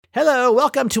Hello,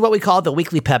 welcome to what we call the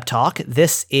weekly pep talk.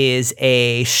 This is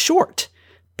a short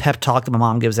pep talk that my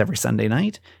mom gives every Sunday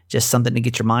night. Just something to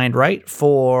get your mind right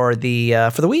for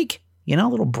the week. You know, a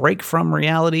little break from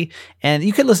reality. And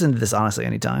you can listen to this honestly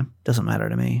anytime. Doesn't matter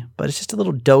to me. But it's just a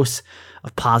little dose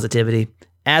of positivity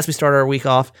as we start our week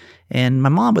off. And my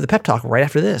mom with a pep talk right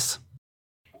after this.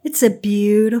 It's a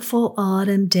beautiful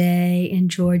autumn day in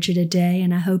Georgia today,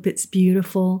 and I hope it's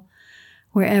beautiful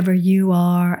wherever you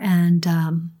are. And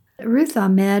Ruth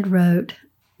Ahmed wrote,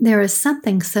 "There is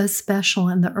something so special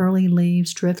in the early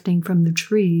leaves drifting from the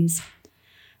trees,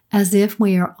 as if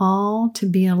we are all to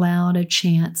be allowed a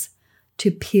chance to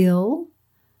peel,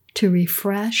 to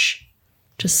refresh,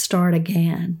 to start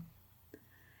again."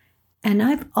 And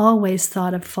I've always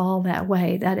thought of fall that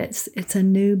way, that it's a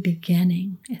new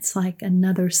beginning. It's like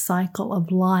another cycle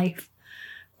of life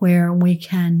where we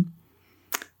can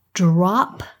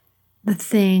drop the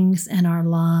things in our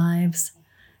lives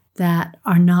that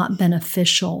are not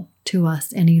beneficial to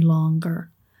us any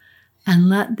longer and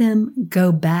let them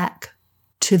go back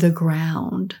to the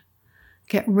ground.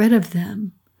 Get rid of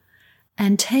them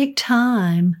and take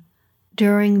time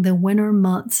during the winter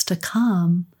months to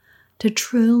come to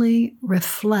truly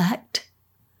reflect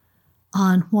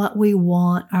on what we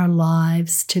want our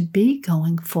lives to be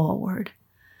going forward.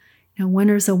 You know,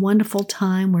 winter's a wonderful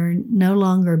time. We're no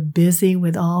longer busy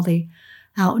with all the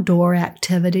outdoor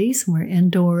activities. We're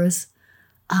indoors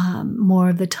more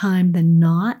of the time than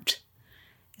not.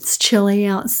 It's chilly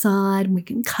outside. We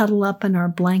can cuddle up in our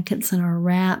blankets and our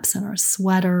wraps and our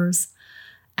sweaters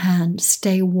and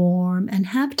stay warm and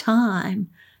have time.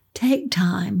 Take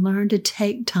time. Learn to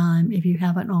take time, if you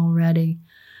haven't already,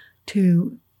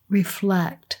 to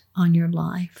reflect on your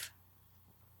life.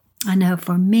 I know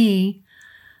for me,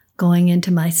 going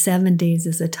into my 70s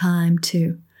is a time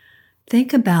to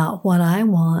think about what I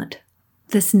want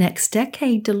this next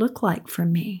decade to look like for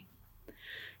me.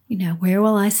 You know, where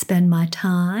will I spend my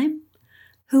time?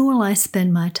 Who will I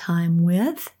spend my time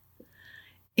with?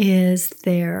 Is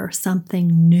there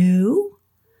something new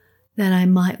that I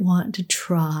might want to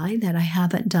try that I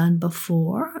haven't done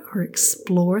before, or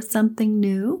explore something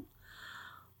new?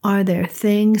 Are there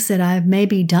things that I've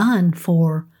maybe done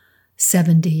for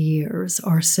 70 years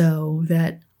or so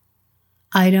that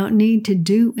I don't need to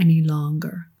do any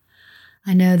longer?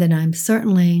 I know that I'm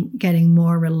certainly getting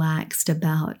more relaxed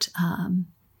about,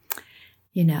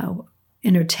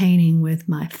 entertaining with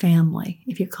my family,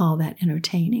 if you call that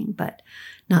entertaining, but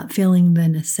not feeling the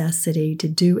necessity to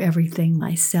do everything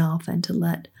myself and to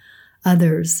let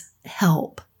others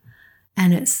help.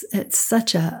 And it's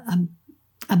such a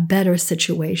better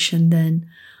situation than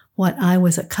what I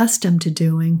was accustomed to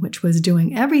doing, which was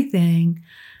doing everything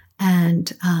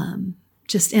and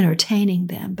just entertaining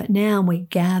them. But now we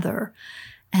gather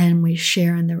and we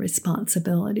share in the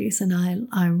responsibilities. And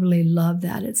I really love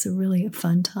that. It's really a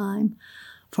fun time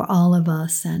for all of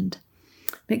us. And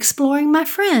I'm exploring my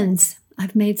friends.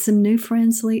 I've made some new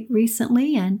friends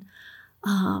recently, and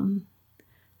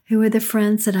who are the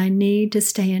friends that I need to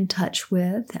stay in touch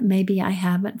with that maybe I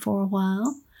haven't for a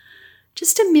while.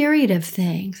 Just a myriad of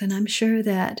things. And I'm sure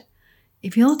that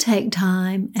if you'll take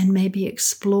time and maybe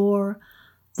explore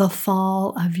the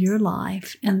fall of your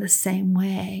life in the same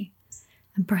way,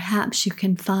 and perhaps you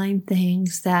can find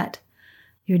things that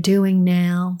you're doing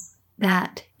now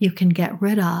that you can get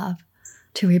rid of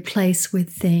to replace with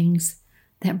things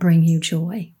that bring you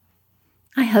joy.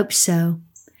 I hope so.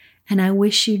 And I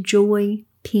wish you joy,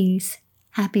 peace,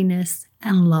 happiness,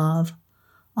 and love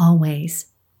always.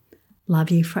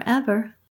 Love you forever.